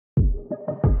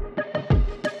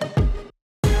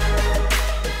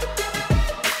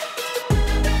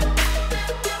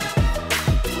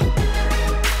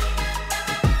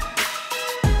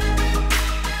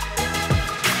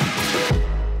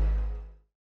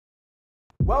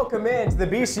Welcome in to the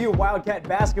BCU Wildcat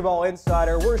Basketball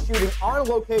Insider. We're shooting on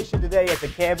location today at the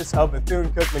campus of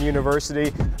Bethune-Cookman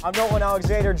University. I'm Nolan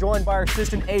Alexander, joined by our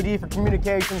assistant AD for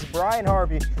communications, Brian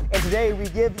Harvey. And today we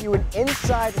give you an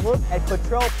inside look at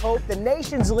Latrell Pope, the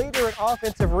nation's leader in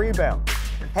offensive rebound.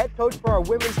 Head coach for our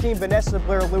women's team, Vanessa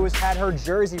Blair-Lewis, had her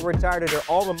jersey retired at her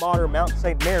alma mater, Mount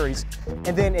St. Mary's.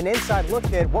 And then an inside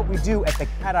look at what we do at the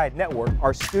Cat-Eyed Network,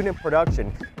 our student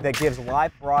production that gives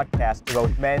live broadcasts to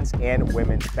both men's and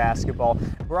women's basketball.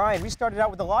 Brian, we started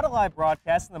out with a lot of live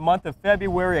broadcasts in the month of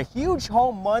February, a huge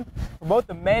home month for both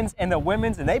the men's and the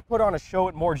women's, and they put on a show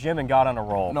at Moore Gym and got on a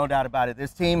roll. No doubt about it.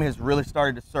 This team has really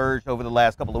started to surge over the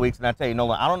last couple of weeks, and I tell you,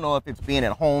 Nolan, I don't know if it's being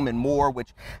at home and Moore,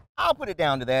 which I'll put it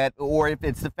down to that, or if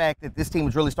it's the fact that this team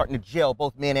is really starting to gel,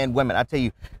 both men and women. I tell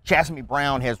you, Chasmie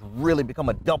Brown has really become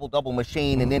a double-double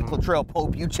machine, and then Latrell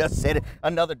Pope, you just said it,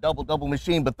 another double-double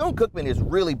machine. Bethune-Cookman has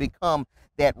really become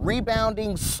that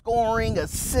rebounding, scoring,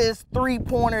 assist,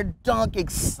 three-pointer, dunk,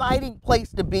 exciting place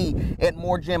to be at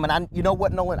Moore Gym. And you know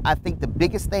what, Nolan? I think the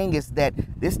biggest thing is that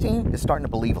this team is starting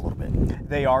to believe a little bit.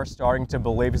 They are starting to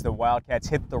believe as the Wildcats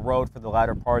hit the road for the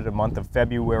latter part of the month of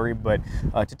February. But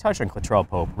to touch on Latrell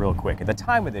Pope real quick, at the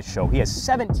time of this show, he has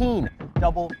 17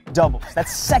 double-doubles.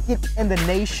 That's second in the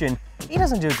nation. He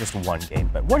doesn't do it just one game,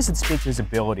 but what does it speak to his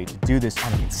ability to do this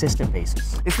on a consistent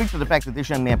basis? It speaks to the fact that this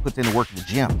young man puts in the work at the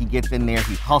gym. He gets in there,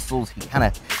 he hustles, he kind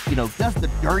of, does the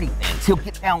dirty things. He'll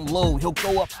get down low, he'll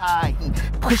go up high, he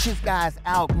pushes guys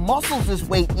out, muscles his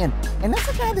way in. And that's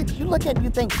a guy that you look at and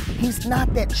you think, he's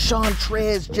not that Sean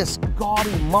Trez, just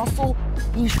gaudy muscle.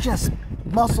 He's just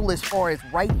muscle as far as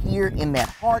right here in that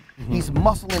heart. He's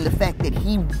muscle in the fact that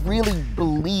he really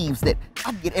believes that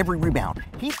I can get every rebound.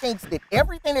 He thinks that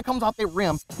everything that comes off that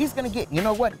rim, he's going to get. You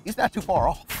know what? He's not too far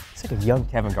off. It's like a young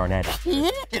Kevin Garnett. He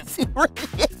is. He really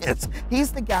is.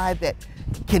 He's the guy that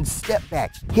can step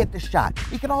back, hit the shot.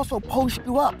 He can also post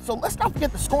you up. So let's not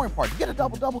forget the scoring part. You get a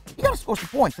double-double, you got to score some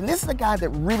points. And this is a guy that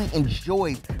really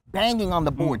enjoys banging on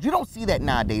the board. You don't see that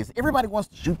nowadays. Everybody wants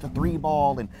to shoot the three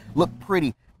ball and look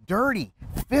pretty. Dirty,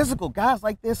 physical guys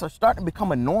like this are starting to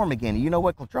become a norm again. And you know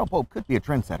what? Latrell Pope could be a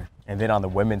trendsetter. And then on the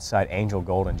women's side, Angel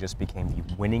Golden just became the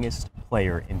winningest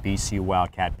player in BCU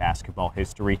Wildcat basketball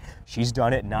history. She's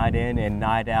done it night in and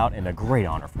night out, and a great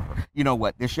honor for her. You know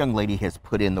what? This young lady has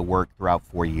put in the work throughout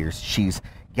 4 years. She's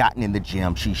gotten in the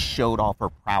gym. She showed off her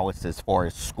prowess as far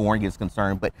as scoring is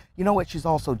concerned. But you know what? She's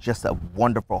also just a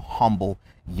wonderful, humble,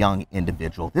 young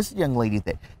individual. This is a young lady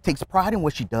that takes pride in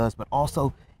what she does, but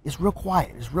also is real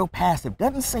quiet, is real passive,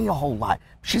 doesn't say a whole lot.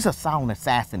 She's a silent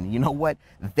assassin. You know what?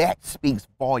 That speaks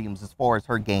volumes as far as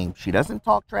her game. She doesn't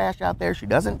talk trash out there. She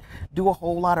doesn't do a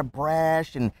whole lot of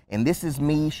brash and this is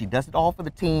me. She does it all for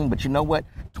the team. But you know what?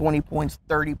 20 points,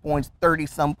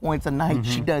 30-some points a night.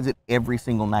 She does it every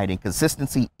single night, and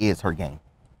consistency is her game.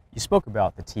 You spoke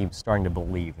about the team starting to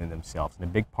believe in themselves, and a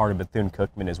big part of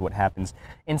Bethune-Cookman is what happens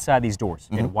inside these doors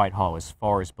in Whitehall as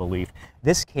far as belief.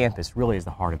 This campus really is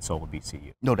the heart and soul of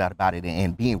BCU. No doubt about it,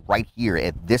 and being right here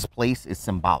at this place is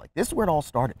symbolic. This is where it all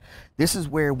started. This is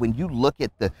where, when you look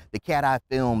at the Cat-Eye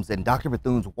films and Dr.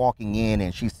 Bethune's walking in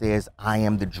and she says, I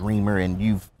am the dreamer and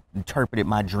you've interpreted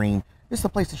my dream, this is the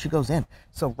place that she goes in.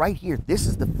 So right here, this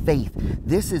is the faith.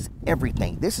 This is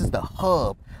everything. This is the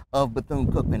hub of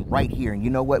Bethune-Cookman right here. And you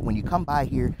know what? When you come by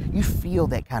here, you feel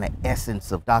that kind of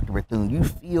essence of Dr. Bethune. You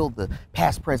feel the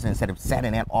past presidents that have sat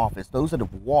in that office, those that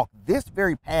have walked this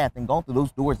very path and gone through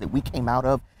those doors that we came out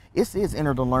of. This is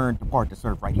enter to learn, depart to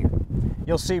serve right here.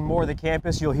 You'll see more of the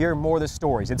campus. You'll hear more of the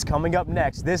stories. It's coming up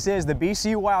next. This is the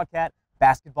BCU Wildcat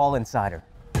Basketball Insider.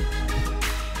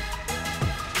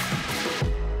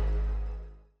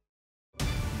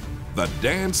 The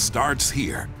dance starts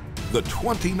here. The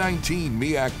 2019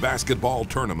 MEAC Basketball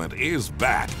Tournament is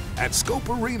back at Scope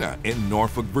Arena in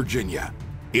Norfolk, Virginia.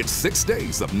 It's 6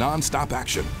 days of non-stop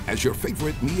action as your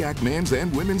favorite MEAC men's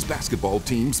and women's basketball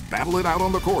teams battle it out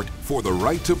on the court for the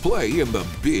right to play in the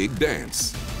big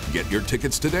dance. Get your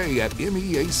tickets today at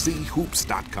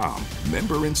meachoops.com,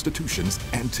 member institutions,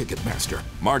 and Ticketmaster.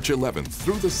 March 11th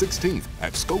through the 16th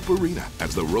at Scope Arena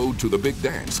as the road to the big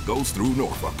dance goes through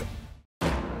Norfolk.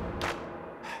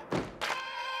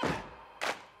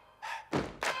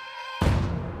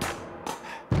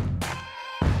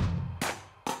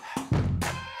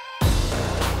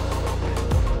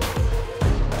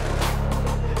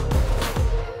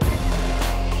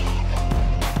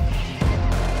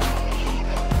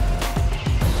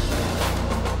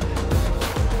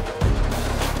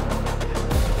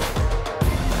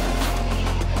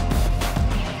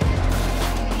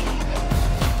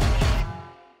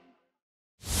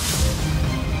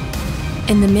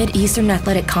 In the Mid-Eastern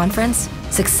Athletic Conference,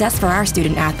 Success for our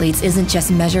student athletes isn't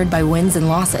just measured by wins and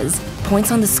losses,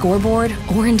 points on the scoreboard,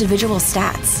 or individual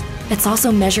stats. It's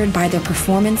also measured by their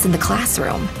performance in the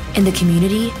classroom, in the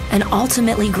community, and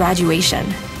ultimately graduation.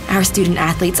 Our student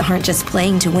athletes aren't just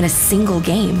playing to win a single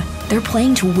game, they're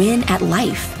playing to win at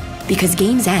life. Because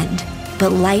games end,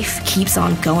 but life keeps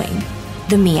on going.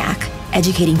 The MEAC,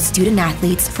 educating student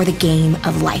athletes for the game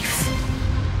of life.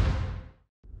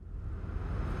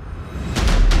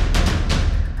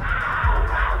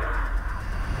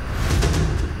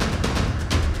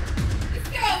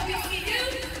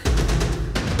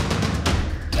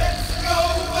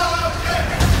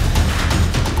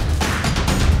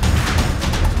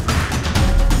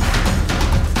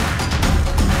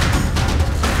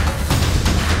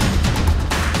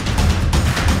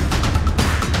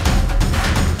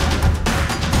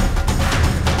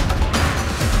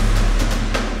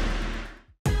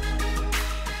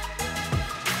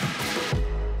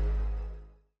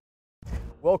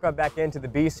 Welcome back into the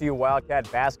BCU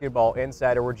Wildcat Basketball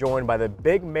Insider. We're joined by the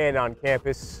big man on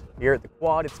campus here at the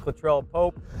Quad. It's Latrell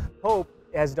Pope. Pope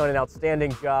has done an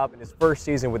outstanding job in his first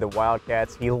season with the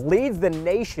Wildcats. He leads the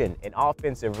nation in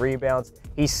offensive rebounds.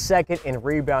 He's second in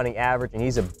rebounding average, and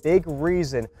he's a big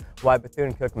reason why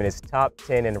Bethune-Cookman is top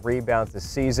 10 in rebounds this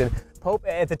season. Pope,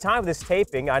 at the time of this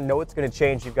taping, I know it's going to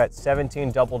change. You've got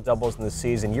 17 double-doubles in the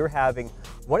season. You're having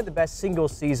one of the best single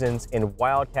seasons in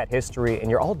Wildcat history, and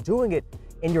you're all doing it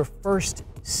in your first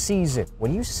season.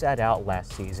 When you set out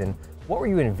last season, what were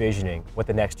you envisioning what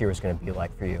the next year was going to be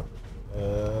like for you?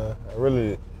 I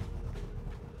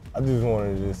just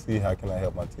wanted to see how can I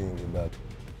help my team get better.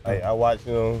 Like, I watched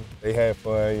them, they had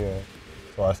fun, you know,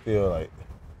 so I still like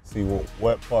see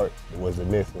what part was it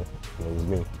missing. It was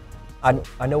me.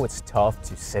 I know it's tough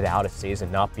to sit out a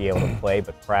season, not be able to play,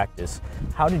 but practice.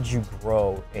 How did you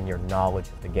grow in your knowledge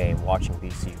of the game watching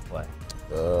BCU play?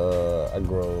 I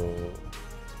grow.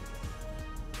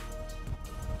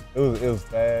 It was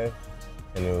fast,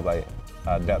 and it was like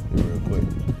I adapted real quick.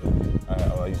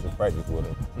 I used to practice with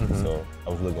it, so I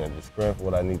was looking at the strength,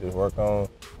 what I need to work on,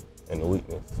 and the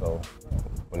weakness. So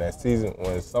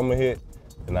when summer hit,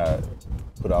 then I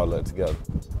put all that together.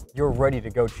 You were ready to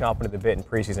go chomping at the bit in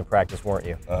preseason practice, weren't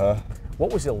you?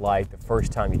 What was it like the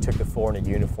first time you took the floor in a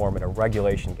uniform in a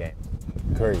regulation game?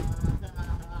 Great.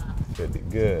 Pretty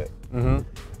good.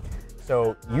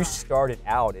 So you started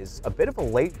out as a bit of a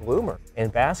late bloomer in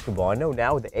basketball. I know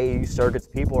now with the AAU circuits,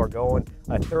 people are going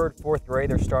third, fourth grade,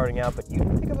 they're starting out, but you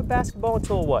didn't pick up a basketball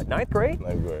until what, ninth grade?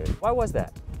 Ninth grade. Why was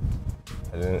that?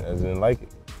 I didn't like it.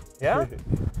 Yeah?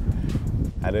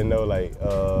 I didn't know, like,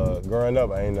 growing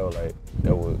up, I didn't know, like,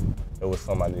 that was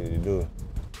something I needed to do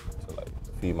to, like,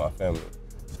 feed my family.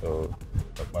 So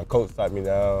my coach sat me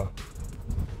down.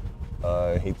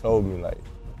 He told me, like,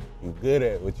 you good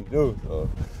at what you do. So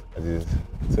I just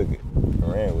took it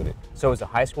and ran with it. So was a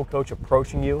high school coach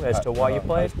approaching you as to why you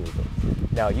played? High school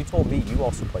coach. Now, you told me you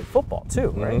also played football too,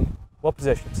 right? What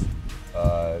positions?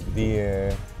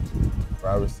 DN,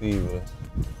 wide receiver,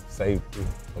 safety,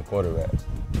 and quarterback.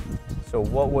 So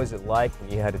what was it like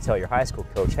when you had to tell your high school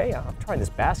coach, hey, I'm trying this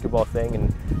basketball thing,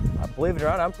 and believe it or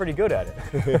not, I'm pretty good at it?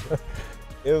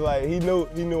 It was like he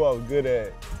knew I was good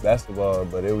at basketball,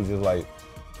 but it was just like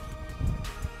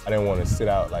I didn't want to sit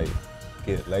out, like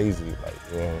get lazy, like,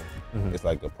 you know. It's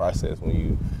like a process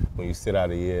when you sit out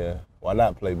a year. Why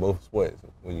not play both sports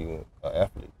when you're an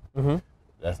athlete?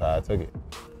 That's how I took it.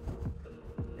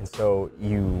 And so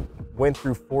you went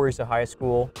through 4 years of high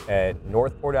school at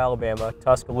Northport, Alabama,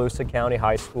 Tuscaloosa County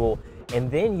High School,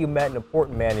 and then you met an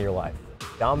important man in your life,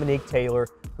 Dominique Taylor,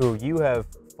 who you have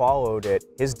followed at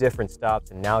his different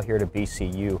stops and now here to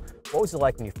BCU. What was it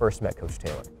like when you first met Coach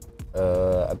Taylor?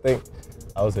 I think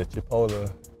I was at Chipola,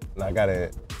 and I got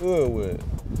it good with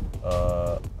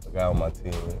a guy on my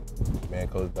team,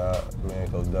 Coach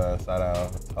Dunn, sat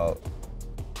down, talked,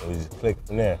 and we just clicked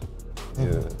from there.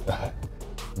 Yeah.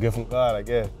 Gift from God, I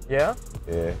guess. Yeah?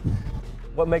 Yeah.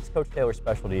 What makes Coach Taylor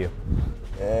special to you?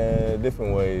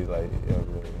 Different ways, like, you know,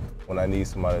 when I need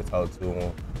somebody to talk to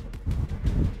him,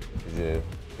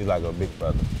 he's like a big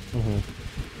brother.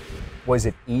 Was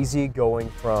it easy going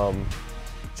from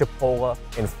Chipola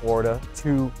in Florida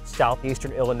to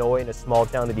southeastern Illinois in a small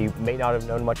town that you may not have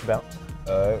known much about?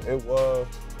 It was,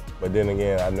 but then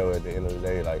again, I know at the end of the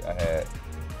day, like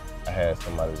I had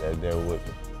somebody there with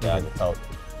me that I could talk to.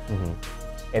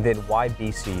 And then why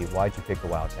BCU? Why'd you pick the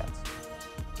Wildcats?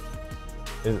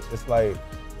 It's like,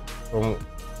 from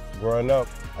growing up,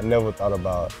 I never thought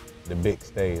about the big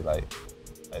stage. Like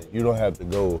you don't have to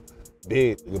go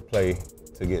big to play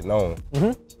to get known.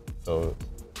 So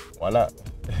why not?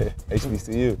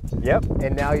 HBCU. Yep,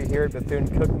 and now you're here at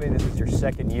Bethune-Cookman. This is your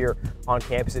second year on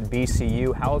campus at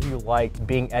BCU. How have you liked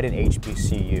being at an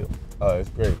HBCU? Oh, it's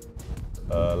great.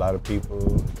 A lot of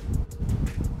people.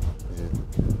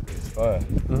 It's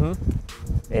fun.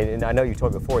 And I know you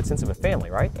told me before, it's sense of a family,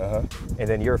 right? And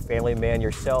then you're a family man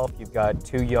yourself. You've got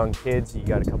 2 young kids. You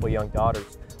got a couple young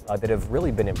daughters that have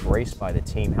really been embraced by the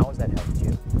team. How has that helped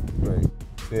you? Great.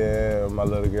 Yeah, my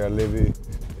little girl Libby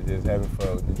is just having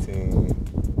fun with the team.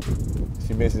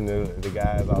 She mentioned the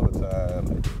guys all the time.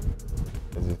 Like,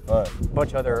 it's just fun.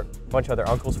 Bunch of other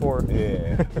uncles for her?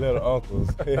 Yeah, little uncles.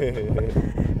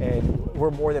 And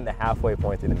we're more than the halfway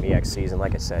point through the MEAC season.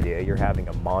 Like I said, you're having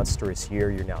a monstrous year.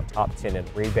 You're now top 10 in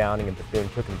rebounding in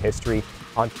Bethune-Cookman history,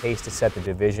 on pace to set the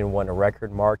Division I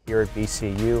record mark here at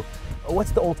BCU.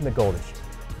 What's the ultimate goal this year?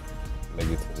 Make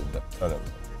it to the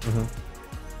tournament.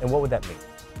 And what would that mean?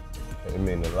 It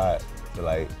means a lot to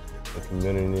like the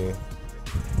community,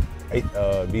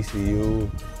 BCU,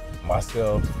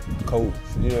 myself, coach.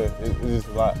 Yeah, it's just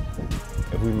a lot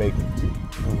if we make it.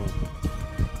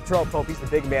 Terrell Pope, he's the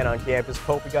big man on campus.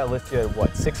 Pope, we got listed at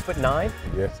what, 6'9"?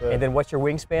 Yes, sir. And then what's your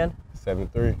wingspan?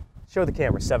 7'3". Show the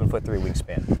camera, 7'3"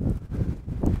 wingspan.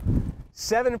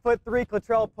 7'3",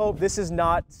 Latrell Pope. This is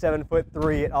not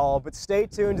 7'3" at all, but stay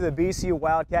tuned to the BCU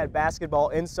Wildcat Basketball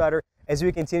Insider as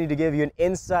we continue to give you an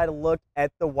inside look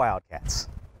at the Wildcats.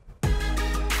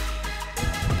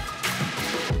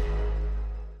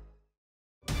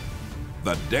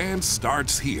 The dance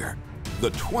starts here. The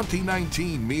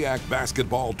 2019 MEAC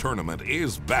Basketball Tournament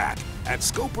is back at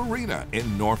Scope Arena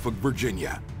in Norfolk,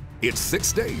 Virginia. It's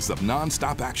 6 days of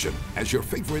non-stop action as your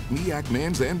favorite MEAC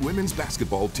men's and women's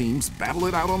basketball teams battle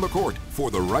it out on the court for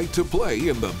the right to play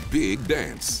in the big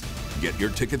dance. Get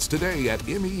your tickets today at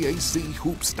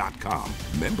meachoops.com,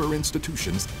 member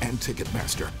institutions, and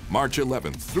Ticketmaster. March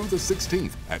 11th through the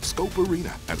 16th at Scope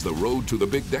Arena as the road to the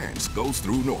big dance goes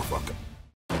through Norfolk.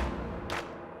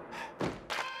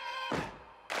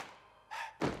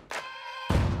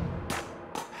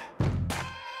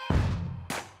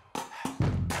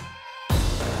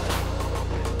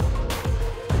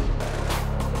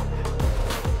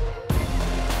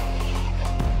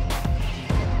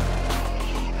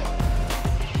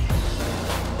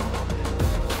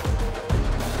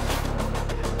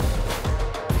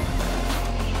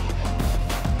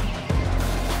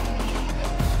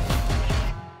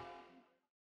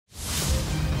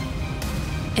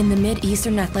 In the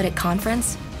Mid-Eastern Athletic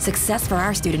Conference, success for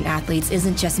our student athletes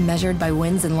isn't just measured by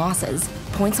wins and losses,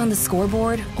 points on the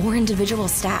scoreboard, or individual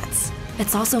stats.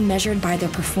 It's also measured by their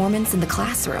performance in the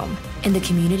classroom, in the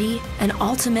community, and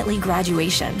ultimately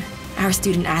graduation. Our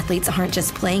student athletes aren't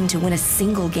just playing to win a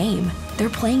single game, they're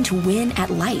playing to win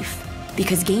at life.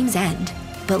 Because games end,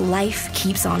 but life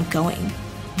keeps on going.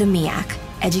 The MEAC,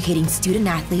 educating student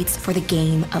athletes for the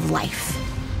game of life.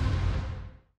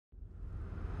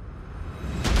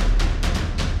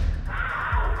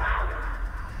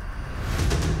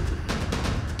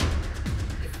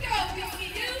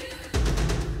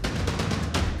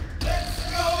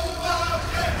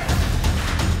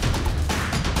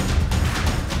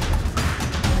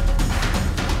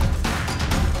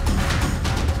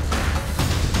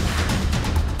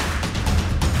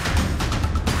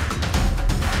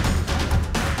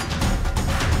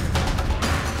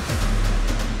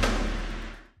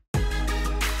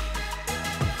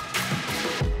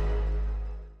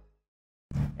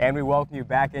 And we welcome you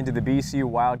back into the BCU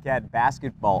Wildcat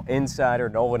Basketball Insider.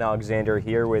 Nolan Alexander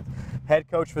here with head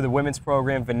coach for the women's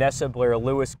program, Vanessa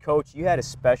Blair-Lewis. Coach, you had a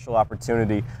special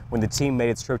opportunity when the team made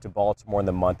its trip to Baltimore in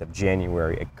the month of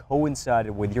January. It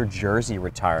coincided with your jersey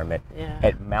retirement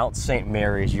at Mount St.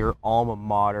 Mary's, your alma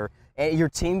mater. And your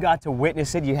team got to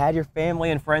witness it. You had your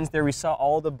family and friends there. We saw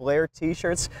all the Blair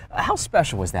t-shirts. How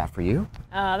special was that for you?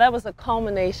 That was a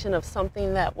culmination of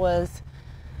something that was,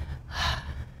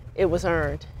 it was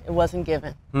earned. It wasn't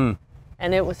given.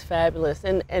 And it was fabulous.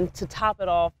 And to top it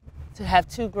off, to have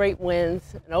 2 great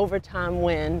wins, an overtime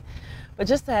win, but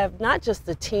just to have not just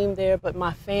the team there, but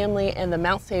my family and the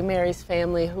Mount St. Mary's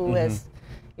family who has,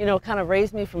 you know, kind of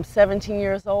raised me from 17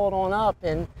 years old on up.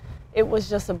 And it was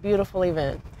just a beautiful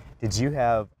event. Did you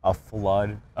have a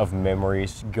flood of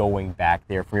memories going back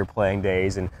there from your playing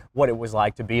days and what it was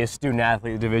like to be a student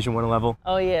athlete at Division I level?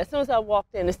 Oh yeah, as soon as I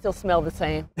walked in, it still smelled the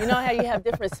same. You know how you have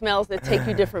different smells that take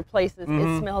you different places?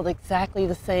 It smelled exactly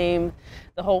the same.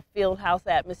 The whole field house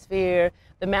atmosphere,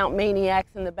 the Mount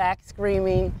Maniacs in the back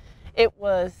screaming. It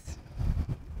was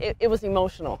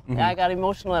emotional. I got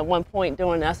emotional at one point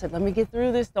during it. I said, let me get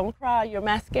through this, don't cry, your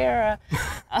mascara.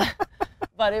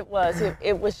 But it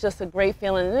was just a great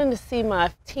feeling. And then to see my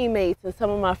teammates and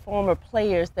some of my former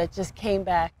players that just came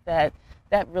back, that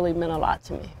really meant a lot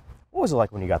to me. What was it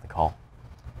like when you got the call?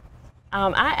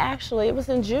 It was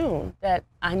in June that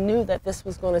I knew that this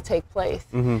was going to take place.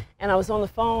 And I was on the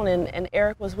phone, and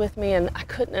Eric was with me, and I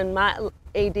couldn't, and my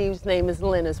AD's name is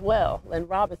Lynn as well, Lynn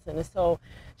Robinson. And so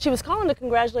she was calling to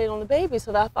congratulate on the baby,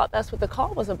 so I thought that's what the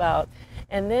call was about.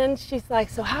 And then she's like,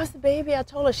 so how's the baby? I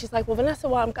told her, she's like, well, Vanessa,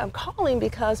 well, I'm calling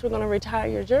because we're going to retire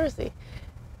your jersey.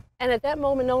 And at that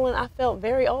moment, Nolan, I felt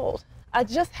very old. I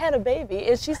just had a baby,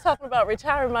 and she's talking about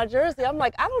retiring my jersey. I'm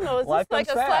like, I don't know, is this like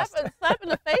a slap in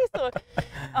the face? Or,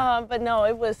 but no,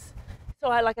 it was, so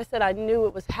like I said, I knew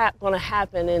it was going to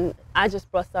happen, and I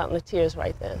just burst out into tears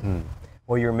right then.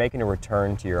 Well, you're making a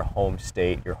return to your home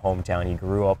state, your hometown. You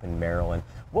grew up in Maryland.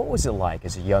 What was it like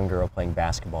as a young girl playing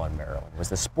basketball in Maryland? Was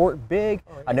the sport big?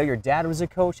 Oh, yeah. I know your dad was a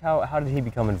coach. How did he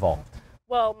become involved?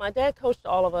 Well, my dad coached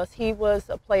all of us. He was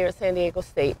a player at San Diego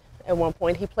State. At one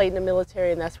point, he played in the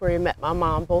military, and that's where he met my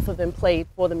mom. Both of them played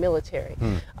for the military.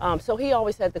 So he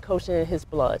always had the coaching in his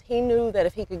blood. He knew that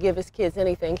if he could give his kids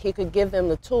anything, he could give them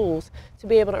the tools to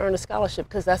be able to earn a scholarship,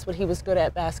 because that's what he was good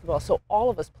at, basketball. So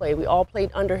all of us played. We all played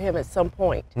under him at some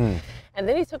point. And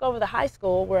then he took over the high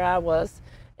school where I was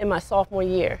in my sophomore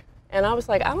year. And I was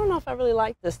like, I don't know if I really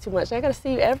like this too much. I got to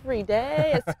see you every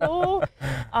day at school.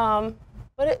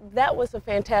 But that was a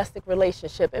fantastic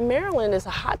relationship. And Maryland is a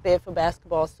hotbed for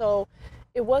basketball, so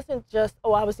it wasn't just,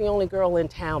 oh, I was the only girl in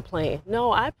town playing.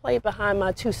 No, I played behind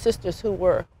my two sisters who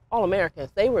were All-Americans.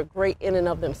 They were great in and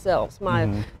of themselves.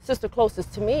 My sister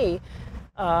closest to me,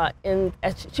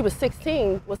 she was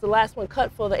 16, was the last one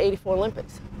cut for the '84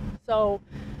 Olympics. So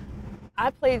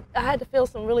I had to fill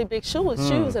some really big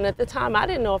shoes, and at the time I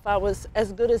didn't know if I was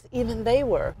as good as even they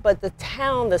were. But the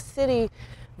town, the city,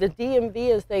 the DMV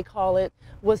as they call it,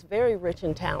 was very rich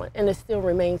in talent, and it still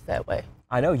remains that way.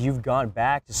 I know you've gone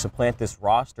back to supplant this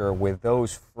roster with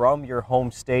those from your home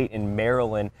state in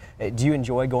Maryland. Do you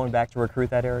enjoy going back to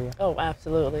recruit that area? Oh,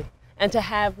 absolutely. And to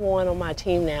have one on my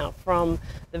team now from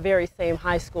the very same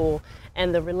high school,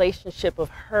 and the relationship of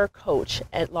her coach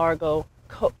at Largo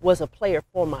was a player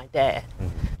for my dad.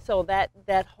 So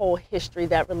that whole history,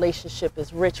 that relationship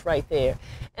is rich right there.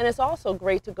 And it's also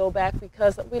great to go back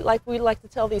because we like to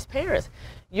tell these parents,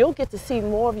 you'll get to see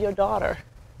more of your daughter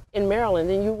in Maryland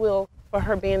than you will for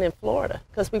her being in Florida,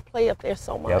 because we play up there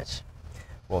so much.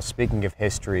 Well, speaking of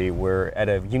history, we're at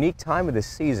a unique time of the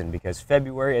season because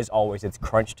February, as always, it's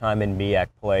crunch time in MEAC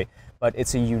play, but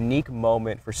it's a unique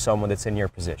moment for someone that's in your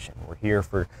position. We're here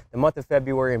for the month of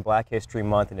February and Black History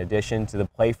Month, in addition to the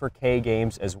Play for K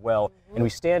games as well. And we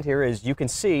stand here, as you can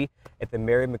see, at the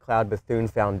Mary McLeod Bethune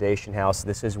Foundation House.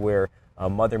 This is where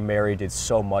Mother Mary did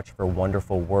so much for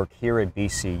wonderful work here at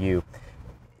BCU.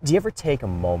 Do you ever take a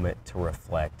moment to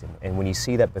reflect, and when you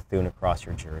see that Bethune across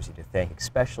your jersey, to think,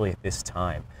 especially at this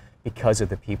time, because of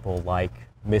the people like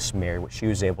Miss Mary, what she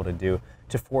was able to do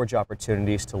to forge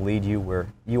opportunities to lead you where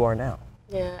you are now?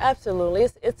 Yeah, absolutely.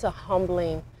 It's a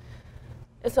humbling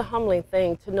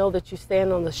thing to know that you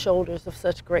stand on the shoulders of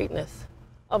such greatness,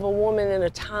 of a woman in a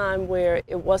time where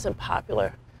it wasn't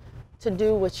popular to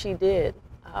do what she did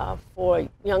for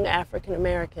young African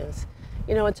Americans.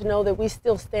 You know, and to know that we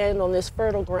still stand on this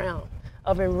fertile ground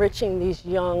of enriching these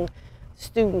young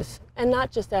students, and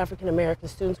not just African American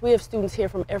students. We have students here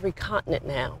from every continent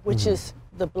now, which is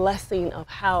the blessing of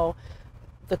how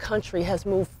the country has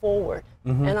moved forward.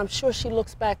 And I'm sure she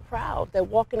looks back proud that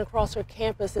walking across her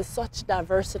campus is such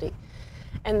diversity,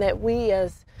 and that we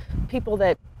as people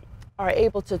that are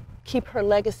able to keep her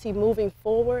legacy moving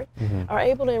forward are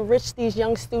able to enrich these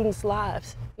young students'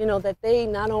 lives. You know, that they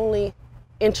not only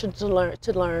enter to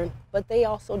learn, but they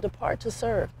also depart to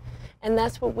serve. And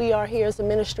that's what we are here as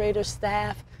administrators,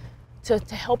 staff, to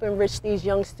help enrich these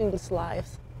young students'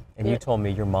 lives. And you told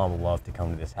me your mom loved to come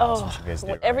to this house when she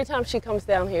visited, right? Every time she comes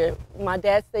down here, my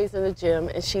dad stays in the gym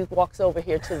and she walks over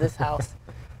here to this house.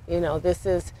 You know,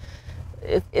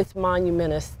 it's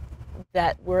monumentous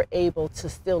that we're able to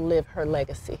still live her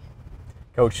legacy.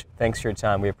 Coach, thanks for your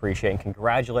time. We appreciate it. And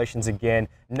congratulations again.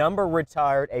 Number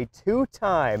retired, a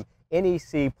two-time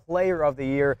NEC Player of the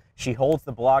Year. She holds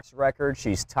the blocks record.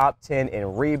 She's top 10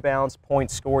 in rebounds,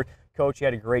 points scored. Coach, you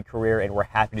had a great career, and we're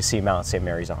happy to see Mount St.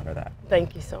 Mary's honor that.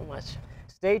 Thank you so much.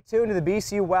 Stay tuned to the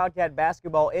BCU Wildcat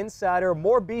Basketball Insider.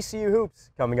 More BCU hoops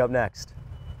coming up next.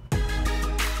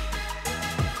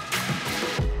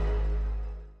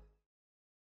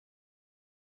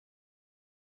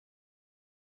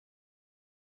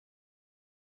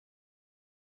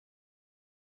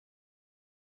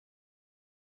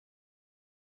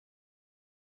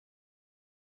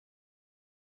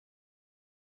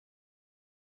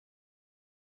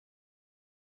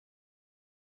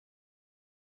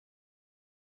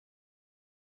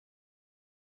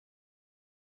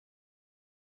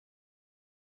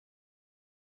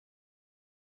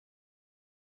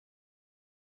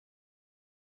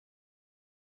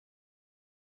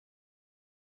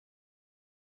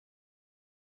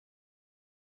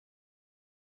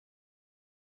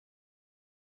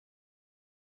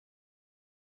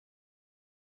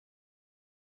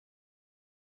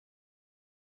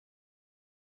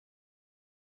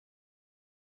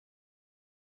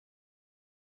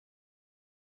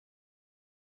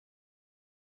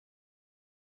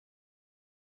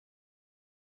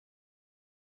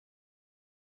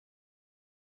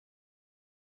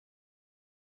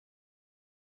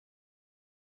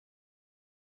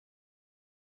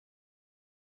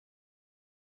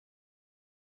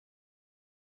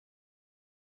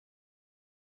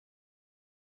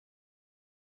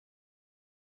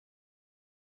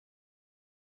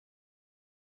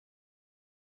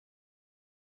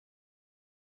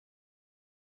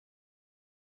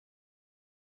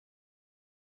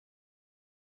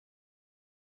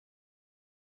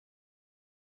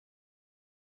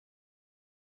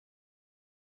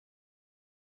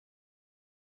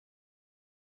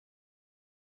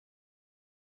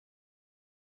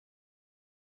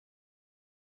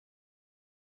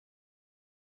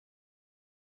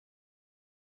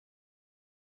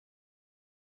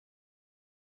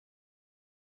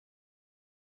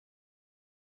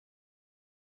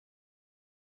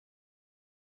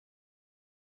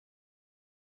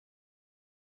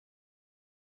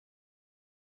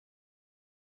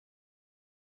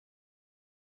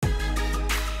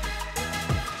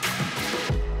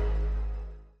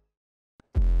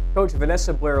 Coach,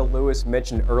 Vanessa Blair-Lewis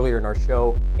mentioned earlier in our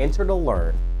show, enter to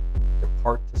learn,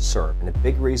 depart to serve. And a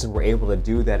big reason we're able to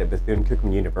do that at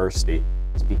Bethune-Cookman University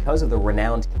is because of the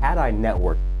renowned Cat-Eye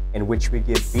Network, in which we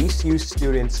give BCU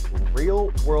students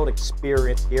real-world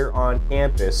experience here on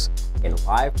campus in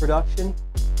live production,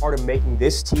 part of making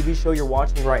this TV show you're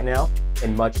watching right now,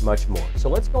 and much, much more. So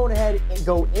let's go ahead and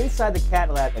go inside the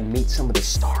Cat Lab and meet some of the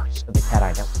stars of the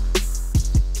Cat-Eye Network.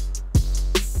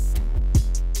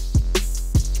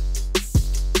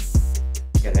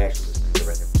 Got an action this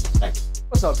right there. Thank you.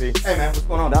 What's up, B? Hey man, what's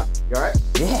going on, Doc? You all right?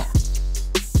 Yeah.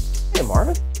 Hey,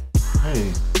 Marvin.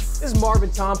 Hey. This is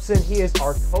Marvin Thompson. He is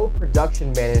our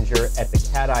co-production manager at the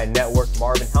Cat-Eye Network.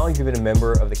 Marvin, how long have you been a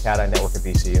member of the Cat-Eye Network at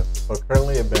BCU? So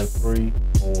currently it's been 3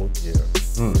 whole years.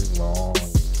 3 long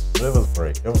years. But it was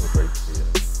great. It was a great year.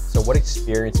 So what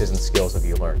experiences and skills have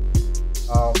you learned?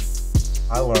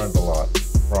 I learned a lot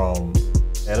from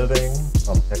editing,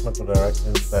 from technical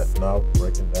direction, setting up,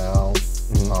 breaking down,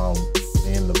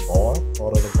 being the boss,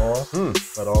 part of the boss,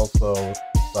 but also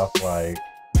stuff like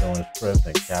doing scripts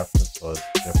and captions for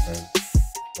different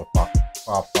for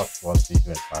BCU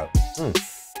and titles.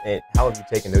 And how have you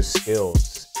taken those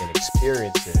skills and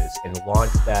experiences and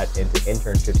launched that into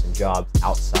internships and jobs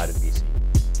outside of BCU?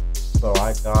 So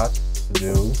I got to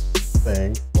do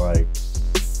things like,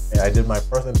 I did my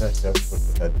first internship, which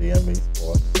was at DME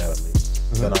Sports Academy.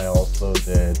 Then I also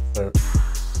did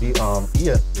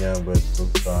ESPN with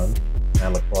Bruce Dunn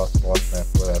and Lacrosse Sports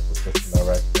Network as assistant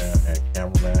director and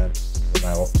cameraman. And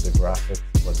I also did graphics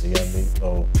for DME.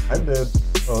 So I did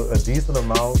a decent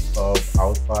amount of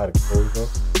outside exposure.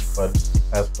 But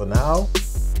as for now,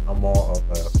 I'm more of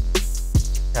a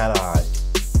Cat-Eye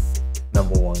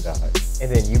 #1 guy. And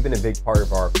then you've been a big part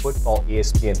of our football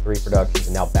ESPN3 productions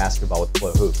and now basketball with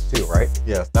Flow Hoops too, right?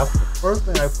 Yes, that's the first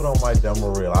thing I put on my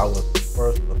demo reel. I was the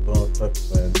first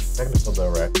Bethune-Cookman technical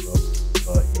director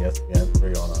for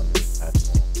ESPN3 on our new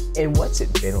platform. And what's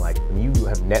it been like when you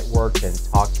have networked and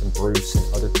talked to Bruce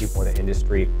and other people in the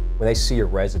industry, when they see your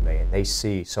resume and they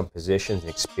see some positions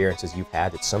and experiences you've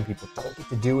had that some people don't get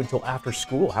to do until after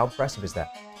school? How impressive is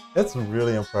that? It's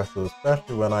really impressive,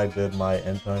 especially when I did my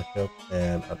internship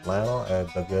in Atlanta at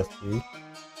WSP.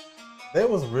 They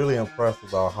was really impressed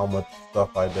about how much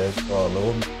stuff I did for a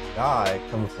little guy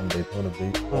coming from Daytona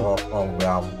Beach, or from where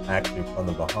I'm actually from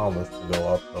the Bahamas, to go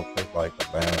up to a place like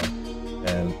Atlanta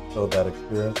and show that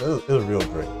experience. It was real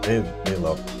great. They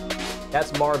loved it.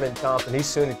 That's Marvin Thompson. He's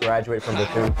soon to graduate from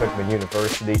Bethune-Cookman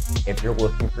University. If you're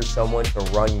looking for someone to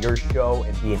run your show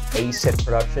and be an ace at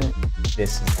production,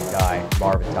 this is the guy,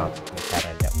 Marvin Thompson from the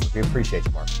Cat-Eye Network. We appreciate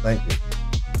you, Marvin. Thank you.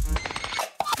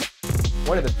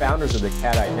 One of the founders of the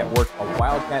Cat-Eye Network, a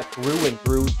Wildcat through and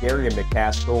through, Darian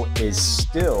McCaskill, is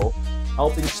still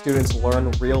helping students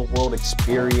learn real-world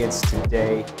experience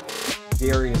today.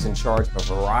 Darian is in charge of a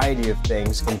variety of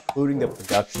things, including the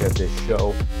production of this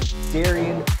show.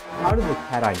 Darian, how did the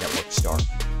Cat-Eye Network start?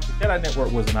 The Cat-Eye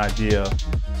Network was an idea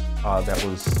that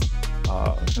was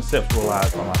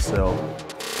conceptualized by myself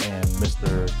and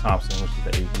Mr. Thompson, which is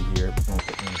the AD here at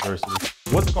Bethune-Cookman University.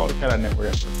 It wasn't called the Cat-Eye Network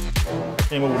at first. I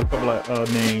came up with a couple of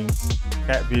names,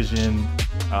 Cat Vision,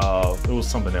 it was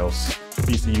something else,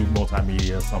 BCU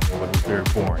Multimedia or something, but it was very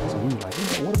boring. So we were like,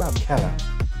 what about Cat-Eye?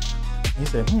 He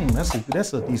said,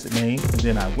 that's a decent name. And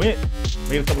then I went,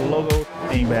 made a couple of logos,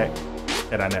 came back,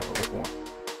 Cat-Eye Network was born.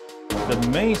 The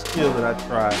main skill that I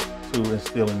try to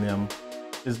instill in them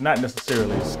is not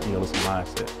necessarily a skill, it's a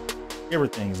mindset.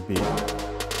 Everything's big.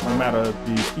 No matter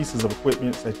the pieces of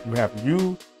equipment that you have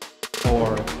used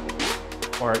or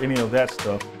any of that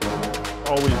stuff,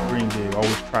 always dream big,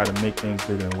 always try to make things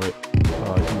bigger than what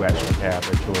you actually have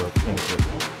at your fingertips.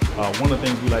 One of the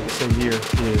things we like to say here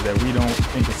is that we don't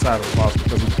think inside of the box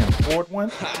because we can't afford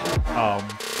one.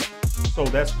 So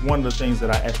that's one of the things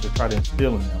that I actually try to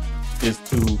instill in them, is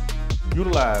to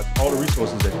utilize all the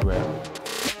resources that you have.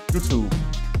 YouTube,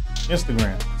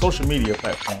 Instagram, social media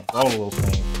platforms, all of those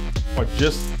things are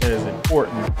just as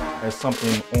important as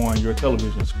something on your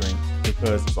television screen,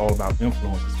 because it's all about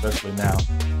influence, especially now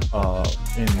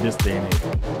in this day and age.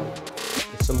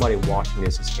 If somebody watching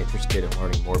this is interested in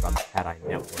learning more about the Cat-Eye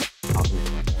Network, how can they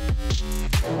learn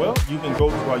more? Well, you can go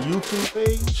to our YouTube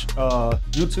page,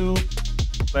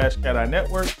 YouTube/Cat-Eye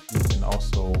Network. You can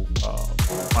also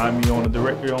find me on the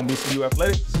directory on BCU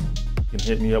Athletics. You can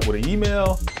hit me up with an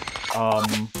email.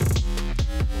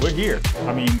 We're here.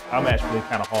 I mean, I'm actually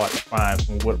kind of hard to find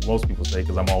from what most people say,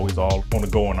 because I'm always all on the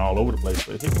go and all over the place.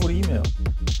 But hit me with an email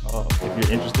if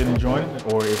you're interested in joining,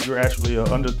 or if you're actually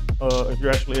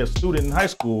a student in high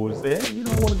school and say, hey, you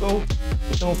don't want to go to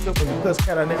Bethune-Cookman because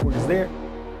Cat-Eye Network is there.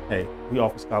 Hey, we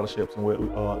offer scholarships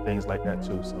and things like that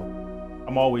too. So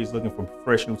I'm always looking for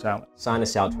fresh new talent. Sign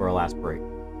us out to our last break.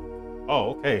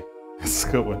 Oh, okay. That's a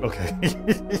good one. Okay.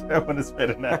 That one is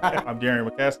better now. I'm Darren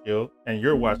McCaskill, and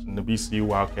you're watching the BCU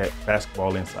Wildcat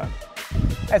Basketball Insider.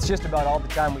 That's just about all the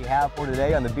time we have for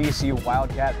today on the BCU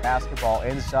Wildcat Basketball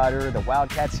Insider. The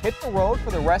Wildcats hit the road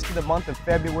for the rest of the month of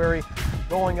February,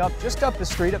 going up just up the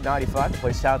street at 95 to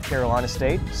play South Carolina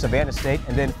State, Savannah State,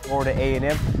 and then Florida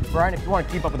A&M. Brian, if you want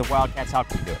to keep up with the Wildcats, how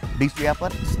can you do it? BCU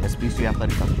Athletics. That's BCU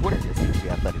Athletics on Twitter. That's BCU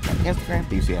Athletics on Instagram.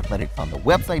 BCU Athletics on the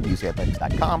website,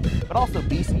 BCUathletics.com. But also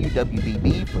BCU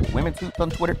WBB for the women's hoops on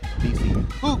Twitter.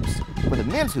 BCU Hoops for the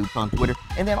men's hoops on Twitter.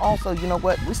 And then also, you know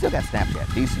what? We still got Snapchat.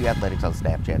 BCU Athletics on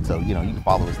Snapchat. So, you know, you can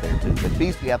follow us there too. But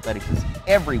BCU Athletics is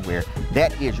everywhere.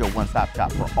 That is your one-stop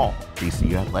shop for all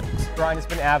BCU Athletics. Brian, it's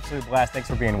been an absolute blast. Thanks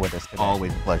for being with us today.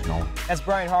 Always a pleasure, Nolan. That's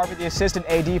Brian Harvey, the Assistant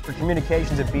AD for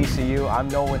Communications at BCU. I'm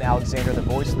Nolan Alexander, the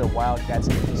voice of the Wildcats.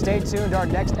 Stay tuned. Our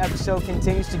next episode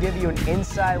continues to give you an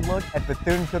inside look at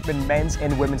Bethune-Cookman men's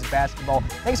and women's basketball.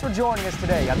 Thanks for joining us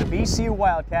today on the BCU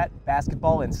Wildcat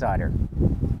Basketball Insider.